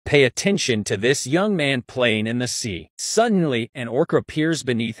Pay attention to this young man playing in the sea. Suddenly, an orca appears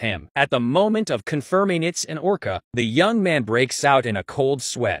beneath him. At the moment of confirming it's an orca, the young man breaks out in a cold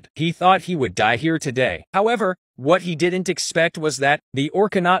sweat. He thought he would die here today. However, what he didn't expect was that the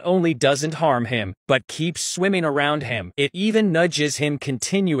orca not only doesn't harm him, but keeps swimming around him. It even nudges him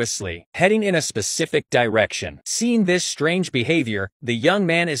continuously, heading in a specific direction. Seeing this strange behavior, the young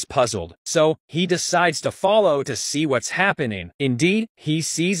man is puzzled, so he decides to follow to see what's happening. Indeed, he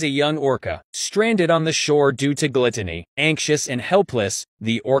sees a young orca, stranded on the shore due to gluttony. Anxious and helpless,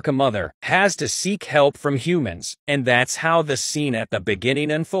 the orca mother has to seek help from humans, and that's how the scene at the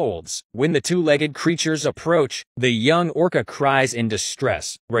beginning unfolds. When the two-legged creatures approach, the young orca cries in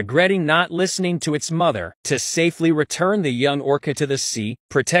distress, regretting not listening to its mother. To safely return the young orca to the sea,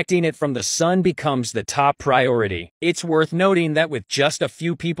 protecting it from the sun becomes the top priority. It's worth noting that with just a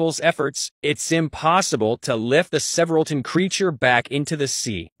few people's efforts, it's impossible to lift the several-ton creature back into the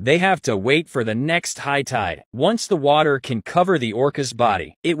sea. They have to wait for the next high tide. Once the water can cover the orca's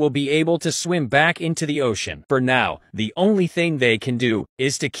body, it will be able to swim back into the ocean. For now, the only thing they can do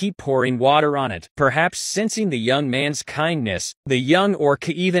is to keep pouring water on it. Perhaps sensing the young man's kindness, the young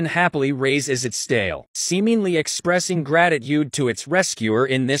orca even happily raises its tail, seemingly expressing gratitude to its rescuer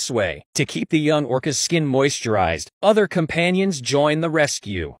in this way. To keep the young orca's skin moisturized, other companions join the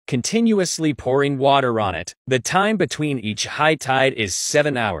rescue, continuously pouring water on it. The time between each high tide is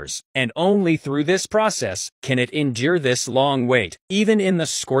 7 hours, and only through this process can it endure this long wait. Even in the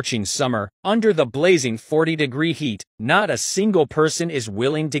scorching summer, under the blazing 40-degree heat, not a single person is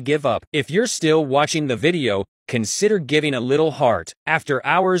willing to give up. If you're still watching the video, consider giving a little heart. After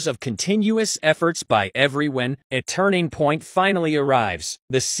hours of continuous efforts by everyone, a turning point finally arrives.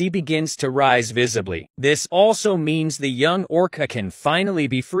 The sea begins to rise visibly. This also means the young orca can finally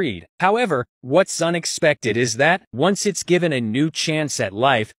be freed. However, what's unexpected is that, once it's given a new chance at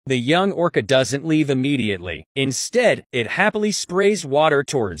life, the young orca doesn't leave immediately. Instead, it happily sprays water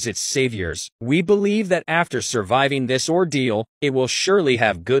towards its saviors. We believe that after surviving this ordeal, it will surely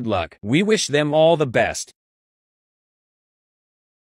have good luck. We wish them all the best.